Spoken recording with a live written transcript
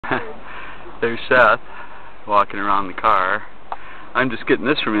There's Seth walking around the car. I'm just getting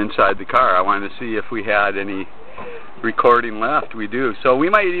this from inside the car. I wanted to see if we had any recording left. We do. So we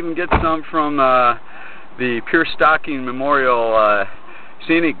might even get some from the Pierce Stocking Memorial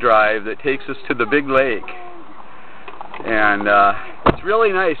Scenic Drive that takes us to the big lake. And it's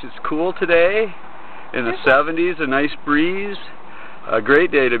really nice. It's cool today in the 70s, a nice breeze. A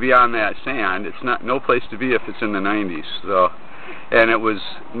great day to be on that sand. It's no place to be if it's in the 90s. So, and it was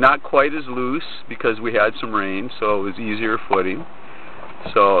not quite as loose because we had some rain, so it was easier footing.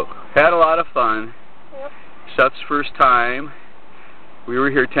 So had a lot of fun. Yep. Seth's first time. We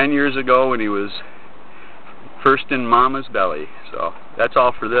were here 10 years ago when he was first in Mama's belly. So that's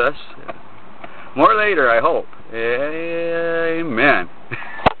all for this. More later, I hope. Amen.